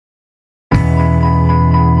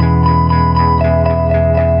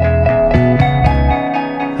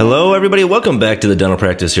everybody. Welcome back to the Dental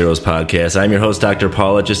Practice Heroes podcast. I'm your host, Dr.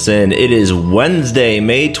 Paul Etchison. It is Wednesday,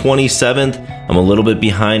 May 27th. I'm a little bit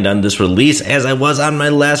behind on this release as I was on my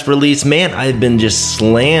last release. Man, I've been just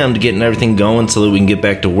slammed getting everything going so that we can get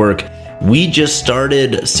back to work. We just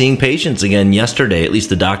started seeing patients again yesterday, at least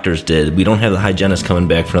the doctors did. We don't have the hygienist coming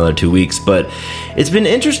back for another 2 weeks, but it's been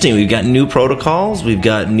interesting. We've got new protocols. We've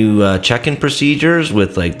got new check-in procedures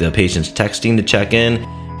with like the patients texting to check in.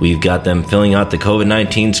 We've got them filling out the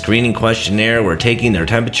COVID-19 screening questionnaire. We're taking their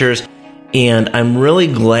temperatures. And I'm really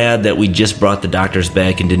glad that we just brought the doctors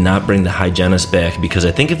back and did not bring the hygienist back, because I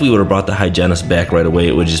think if we would have brought the hygienist back right away,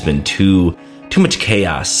 it would have just been too much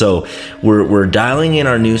chaos. So we're dialing in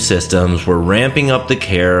our new systems. We're ramping up the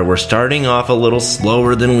care. We're starting off a little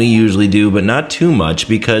slower than we usually do, but not too much,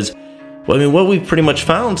 because what we've pretty much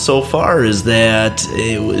found so far is that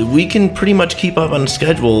we can pretty much keep up on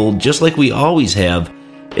schedule just like we always have.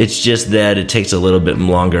 It's just that it takes a little bit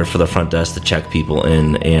longer for the front desk to check people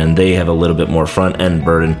in, and they have a little bit more front end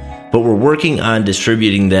burden. But we're working on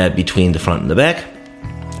distributing that between the front and the back.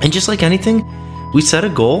 And just like anything, we set a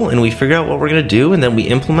goal and we figure out what we're going to do, and then we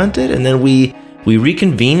implement it, and then we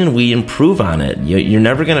reconvene and we improve on it. You're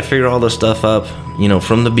never going to figure all this stuff up,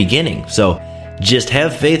 from the beginning. So just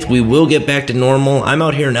have faith. We will get back to normal. I'm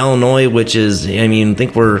out here in Illinois, which is,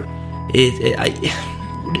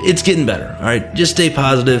 it's getting better. All right. Just stay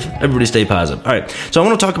positive. Everybody stay positive. All right. So I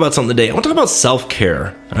want to talk about something today. I want to talk about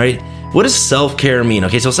self-care. All right. What does self-care mean?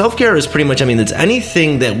 Okay. So self-care is pretty much, it's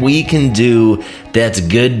anything that we can do that's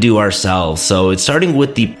good to ourselves. So it's starting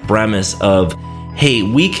with the premise of, hey,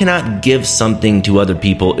 we cannot give something to other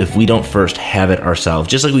people if we don't first have it ourselves.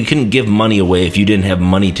 Just like we couldn't give money away if you didn't have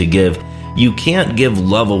money to give. You can't give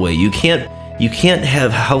love away. You can't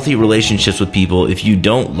have healthy relationships with people if you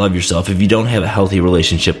don't love yourself, if you don't have a healthy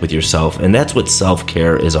relationship with yourself. And that's what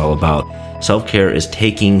self-care is all about. Self-care is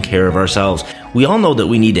taking care of ourselves. We all know that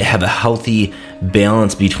we need to have a healthy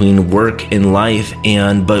balance between work and life,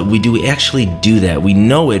 but do we actually do that? We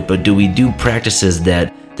know it, but do we do practices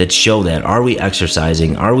that show that? Are we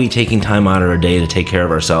exercising? Are we taking time out of our day to take care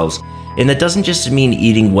of ourselves? And that doesn't just mean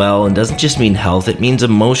eating well, and doesn't just mean health. It means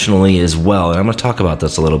emotionally as well. And I'm going to talk about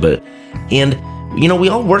this a little bit. And, we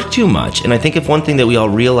all work too much. And I think if one thing that we all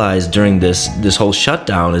realized during this whole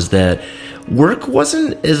shutdown is that work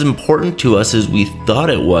wasn't as important to us as we thought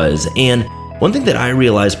it was. And one thing that I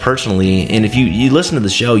realized personally, and if you listen to the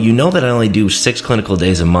show, you know that I only do 6 clinical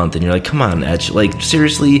days a month. And you're like, come on, Etch, like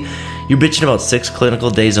seriously, you're bitching about 6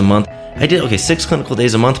 clinical days a month. I did, 6 clinical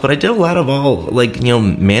days a month, but I did a lot of all,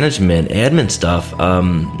 management, admin stuff.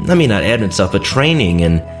 Not admin stuff, but training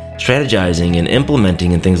and strategizing and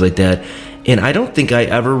implementing and things like that. And I don't think I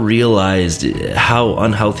ever realized how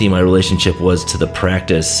unhealthy my relationship was to the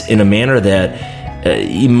practice in a manner that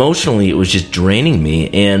emotionally it was just draining me.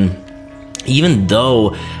 And even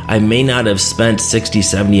though I may not have spent 60,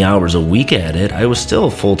 70 hours a week at it, I was still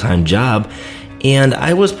a full-time job. And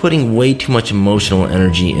I was putting way too much emotional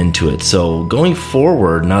energy into it. So going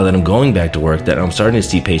forward, now that I'm going back to work, that I'm starting to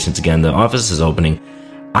see patients again, the office is opening,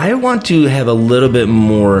 I want to have a little bit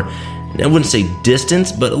more, I wouldn't say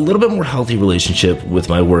distance, but a little bit more healthy relationship with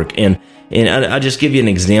my work. And I'll just give you an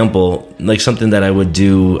example, like something that I would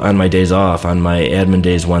do on my days off. On my admin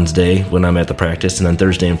days Wednesday when I'm at the practice, and then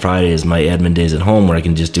Thursday and Friday is my admin days at home where I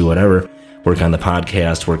can just do whatever. Work on the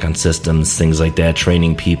podcast, work on systems, things like that,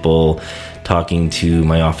 training people, talking to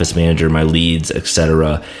my office manager, my leads,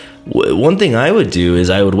 etc. One thing I would do is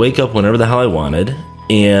I would wake up whenever the hell I wanted,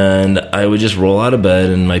 and I would just roll out of bed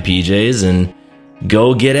in my PJs and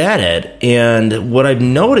go get at it. And what I've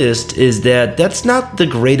noticed is that that's not the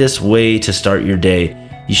greatest way to start your day.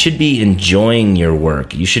 You should be enjoying your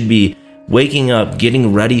work. You should be waking up,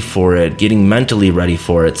 getting ready for it, getting mentally ready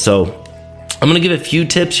for it. So I'm going to give a few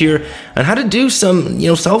tips here on how to do some,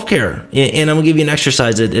 self-care. And I'm going to give you an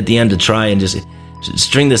exercise at the end to try and just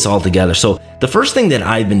string this all together. So the first thing that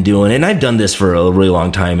I've been doing, and I've done this for a really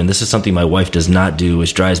long time, and this is something my wife does not do,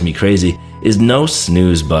 which drives me crazy, is no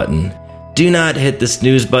snooze button. Do not hit the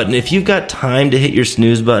snooze button. If you've got time to hit your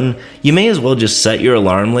snooze button, you may as well just set your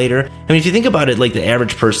alarm later. If you think about it, like the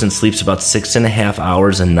average person sleeps about 6.5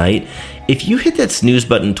 hours a night. If you hit that snooze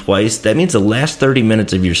button twice, that means the last 30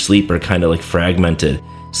 minutes of your sleep are kind of like fragmented.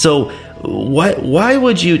 So why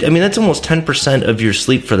would you, that's almost 10% of your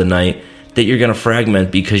sleep for the night that you're going to fragment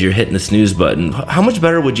because you're hitting the snooze button. How much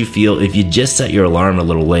better would you feel if you just set your alarm a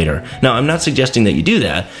little later? Now, I'm not suggesting that you do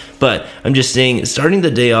that, but I'm just saying starting the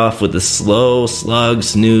day off with the slow slug,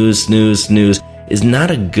 snooze, is not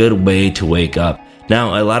a good way to wake up.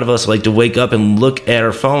 Now, a lot of us like to wake up and look at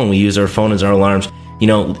our phone. We use our phone as our alarms.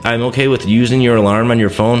 I'm okay with using your alarm on your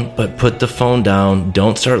phone, but put the phone down.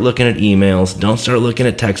 Don't start looking at emails. Don't start looking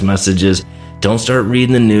at text messages. Don't start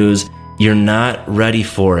reading the news. You're not ready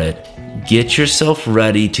for it. Get yourself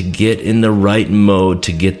ready to get in the right mode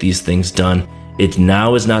to get these things done.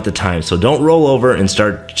 Now is not the time. So don't roll over and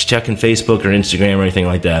start checking Facebook or Instagram or anything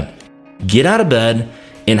like that. Get out of bed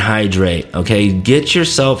and hydrate, okay? Get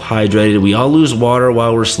yourself hydrated. We all lose water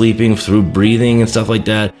while we're sleeping through breathing and stuff like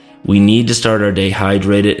that. We need to start our day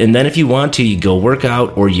hydrated. And then if you want to, you go work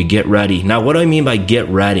out or you get ready. Now, what do I mean by get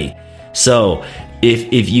ready? So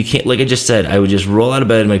if you can't, like I just said, I would just roll out of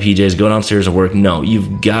bed in my PJs, go downstairs and work. No,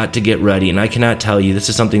 you've got to get ready. And I cannot tell you, this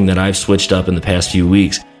is something that I've switched up in the past few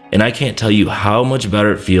weeks. And I can't tell you how much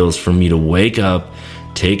better it feels for me to wake up,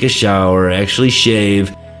 take a shower, actually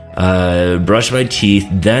shave, brush my teeth,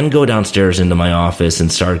 then go downstairs into my office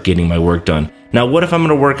and start getting my work done. Now, what if I'm going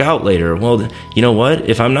to work out later? Well, you know what?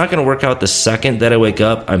 If I'm not going to work out the second that I wake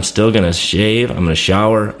up, I'm still going to shave, I'm going to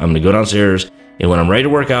shower, I'm going to go downstairs, and when I'm ready to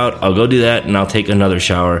work out, I'll go do that and I'll take another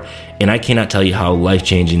shower. And I cannot tell you how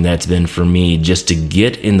life-changing that's been for me just to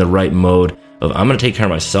get in the right mode of I'm going to take care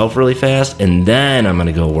of myself really fast and then I'm going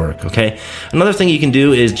to go work, okay? Another thing you can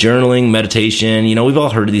do is journaling, meditation. We've all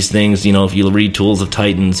heard of these things. If you read Tools of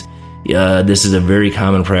Titans, this is a very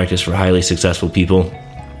common practice for highly successful people.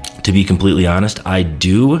 To be completely honest, I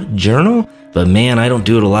do journal, but man, I don't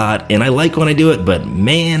do it a lot. And I like when I do it, but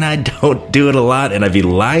man, I don't do it a lot. And I'd be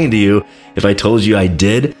lying to you if I told you I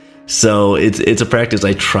did. So it's a practice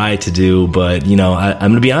I try to do, but I'm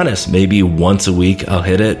going to be honest, maybe once a week I'll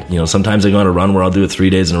hit it. Sometimes I go on a run where I'll do it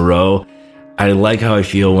 3 days in a row. I like how I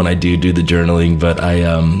feel when I do the journaling, but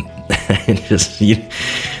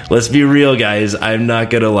let's be real, guys. I'm not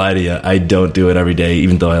going to lie to you. I don't do it every day,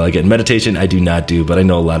 even though I like it. Meditation, I do not do, but I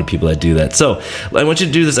know a lot of people that do that. So I want you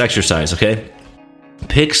to do this exercise, okay?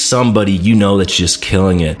 Pick somebody that's just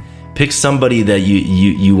killing it. Pick somebody that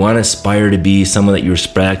you want to aspire to be, someone that you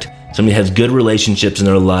respect, somebody that has good relationships in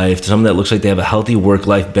their life, someone that looks like they have a healthy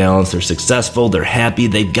work-life balance, they're successful, they're happy,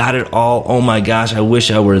 they've got it all. Oh my gosh, I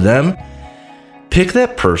wish I were them. Pick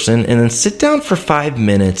that person and then sit down for 5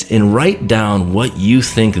 minutes and write down what you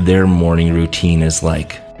think their morning routine is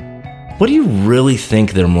like. What do you really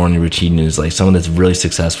think their morning routine is like? Someone that's really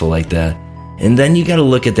successful like that. And then you got to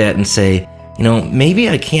look at that and say, maybe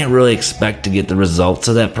I can't really expect to get the results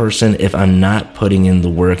of that person if I'm not putting in the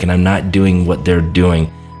work and I'm not doing what they're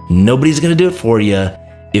doing. Nobody's going to do it for you.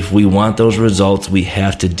 If we want those results, we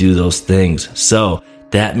have to do those things. So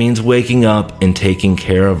that means waking up and taking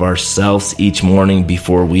care of ourselves each morning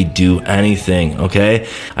before we do anything, okay?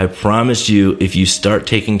 I promise you, if you start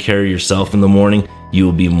taking care of yourself in the morning, you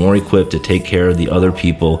will be more equipped to take care of the other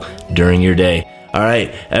people during your day. All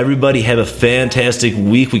right, everybody have a fantastic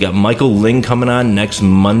week. We got Michael Ling coming on next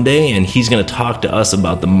Monday, and he's going to talk to us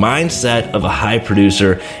about the mindset of a high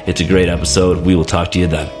producer. It's a great episode. We will talk to you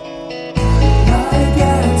then.